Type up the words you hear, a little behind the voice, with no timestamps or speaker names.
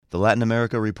The Latin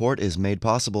America Report is made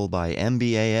possible by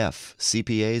MBAF,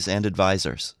 CPAs and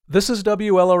advisors. This is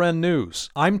WLRN News.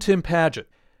 I'm Tim Padgett.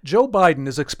 Joe Biden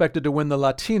is expected to win the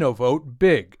Latino vote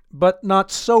big, but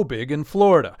not so big in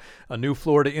Florida. A new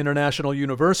Florida International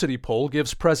University poll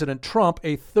gives President Trump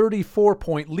a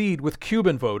 34-point lead with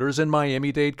Cuban voters in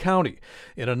Miami-Dade County.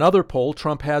 In another poll,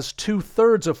 Trump has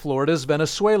 2/3 of Florida's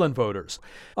Venezuelan voters.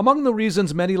 Among the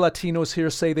reasons many Latinos here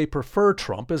say they prefer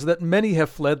Trump is that many have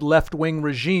fled left-wing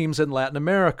regimes in Latin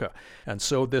America. And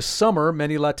so this summer,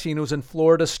 many Latinos in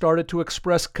Florida started to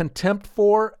express contempt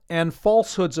for and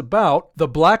falsehoods about the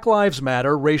Black Lives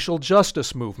Matter racial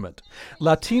justice movement.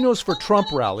 Latinos for Trump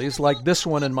rallies, like this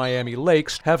one in Miami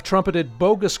Lakes, have trumpeted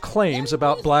bogus claims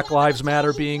about Black Lives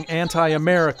Matter being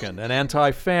anti-American and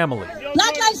anti-family.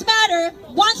 Black Lives Matter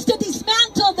wants to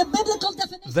dismantle the biblical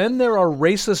definition. Then there are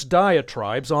racist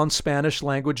diatribes on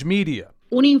Spanish-language media.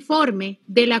 Un informe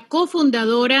de la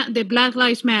cofundadora de Black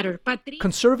Lives Matter.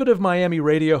 Conservative Miami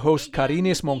radio host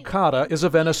Karines Moncada is a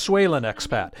Venezuelan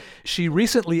expat. She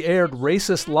recently aired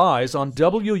racist lies on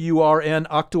WURN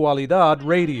Actualidad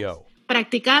radio.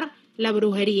 Practicar la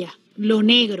brujería, lo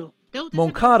negro.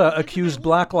 Moncada accused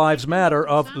Black Lives Matter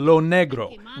of lo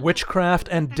negro, witchcraft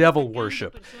and devil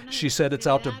worship. She said it's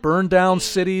out to burn down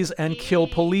cities and kill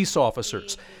police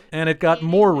officers. And it got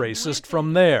more racist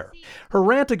from there. Her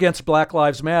rant against Black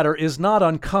Lives Matter is not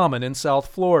uncommon in South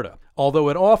Florida, although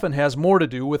it often has more to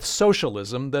do with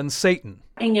socialism than Satan.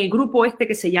 En el grupo este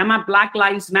que se llama Black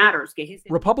Lives Matter.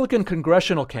 Republican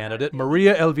congressional candidate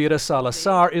Maria Elvira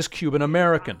Salazar is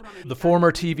Cuban-American. The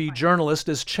former TV journalist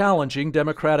is challenging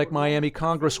Democratic Miami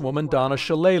Congresswoman Donna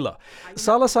Shalala.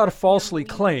 Salazar falsely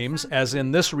claims, as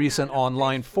in this recent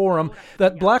online forum,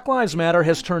 that Black Lives Matter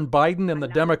has turned Biden and the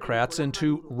Democrats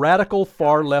into radical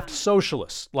far-left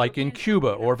socialists, like in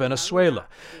Cuba or Venezuela.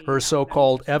 Her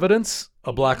so-called evidence?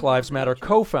 A Black Lives Matter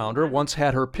co-founder once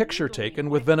had her picture taken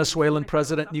with Venezuelan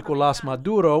President Nicolás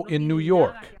Maduro in New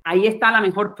York. Ahí está la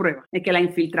mejor prueba de que la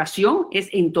infiltración es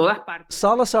en todas partes.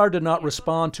 Salazar did not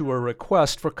respond to a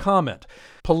request for comment.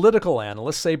 Political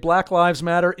analysts say Black Lives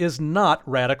Matter is not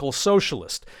radical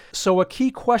socialist. So a key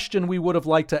question we would have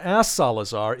liked to ask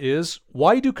Salazar is,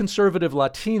 why do conservative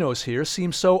Latinos here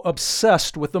seem so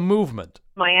obsessed with the movement?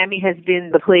 Miami has been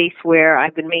the place where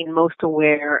I've been made most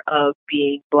aware of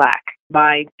being Black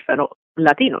by fellow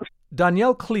Latinos.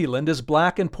 Danielle Cleland is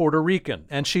Black and Puerto Rican,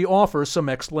 and she offers some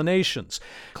explanations.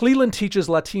 Cleland teaches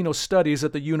Latino studies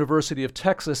at the University of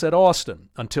Texas at Austin.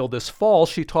 Until this fall,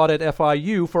 she taught at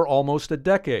FIU for almost a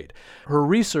decade. Her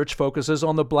research focuses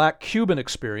on the Black Cuban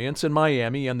experience in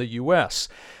Miami and the U.S.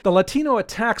 The Latino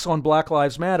attacks on Black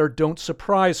Lives Matter don't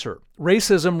surprise her.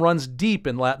 Racism runs deep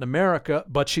in Latin America,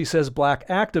 but she says Black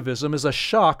activism is a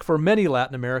shock for many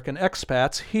Latin American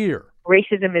expats here.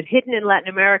 Racism is hidden in Latin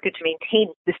America to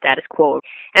maintain the status quo.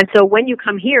 And so when you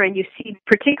come here and you see,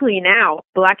 particularly now,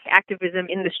 Black activism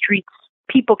in the streets,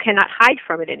 people cannot hide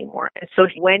from it anymore. And so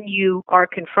when you are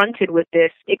confronted with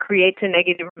this, it creates a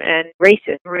negative and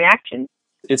racist reaction.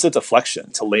 It's a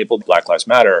deflection to label Black Lives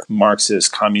Matter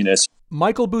Marxist, communist.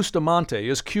 Michael Bustamante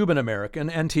is Cuban-American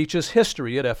and teaches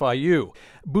history at FIU.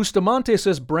 Bustamante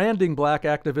says branding Black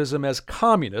activism as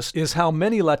communist is how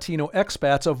many Latino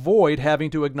expats avoid having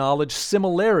to acknowledge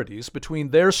similarities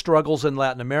between their struggles in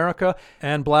Latin America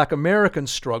and Black American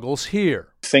struggles here.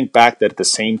 Think back that at the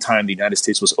same time the United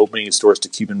States was opening its doors to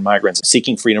Cuban migrants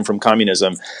seeking freedom from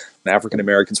communism, African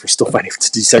Americans were still fighting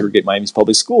to desegregate Miami's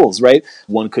public schools, right?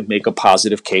 One could make a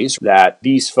positive case that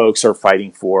these folks are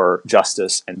fighting for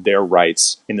justice and their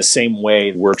rights in the same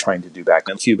way we're trying to do back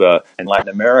in Cuba and Latin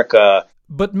America.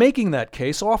 But making that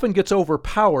case often gets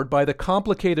overpowered by the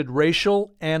complicated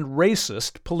racial and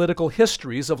racist political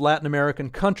histories of Latin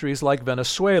American countries like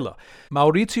Venezuela.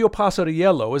 Mauricio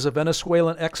Pasariello is a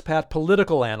Venezuelan expat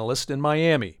political analyst in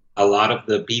Miami. A lot of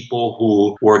the people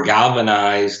who were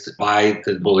galvanized by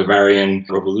the Bolivarian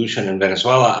revolution in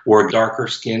Venezuela were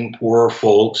darker-skinned, poorer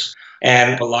folks.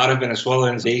 And a lot of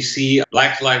Venezuelans, they see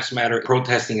Black Lives Matter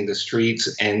protesting in the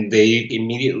streets, and they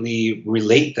immediately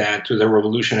relate that to the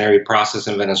revolutionary process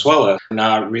in Venezuela,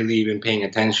 not really even paying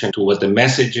attention to what the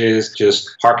message is,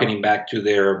 just hearkening back to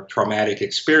their traumatic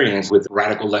experience with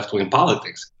radical left-wing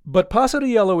politics. But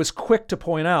Pasariello is quick to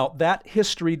point out that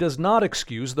history does not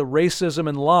excuse the racism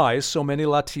and lies so many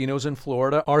Latinos in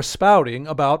Florida are spouting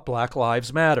about Black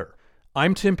Lives Matter.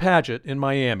 I'm Tim Padgett in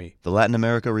Miami. The Latin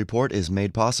America Report is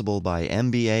made possible by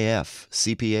MBAF,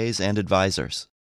 CPAs and advisors.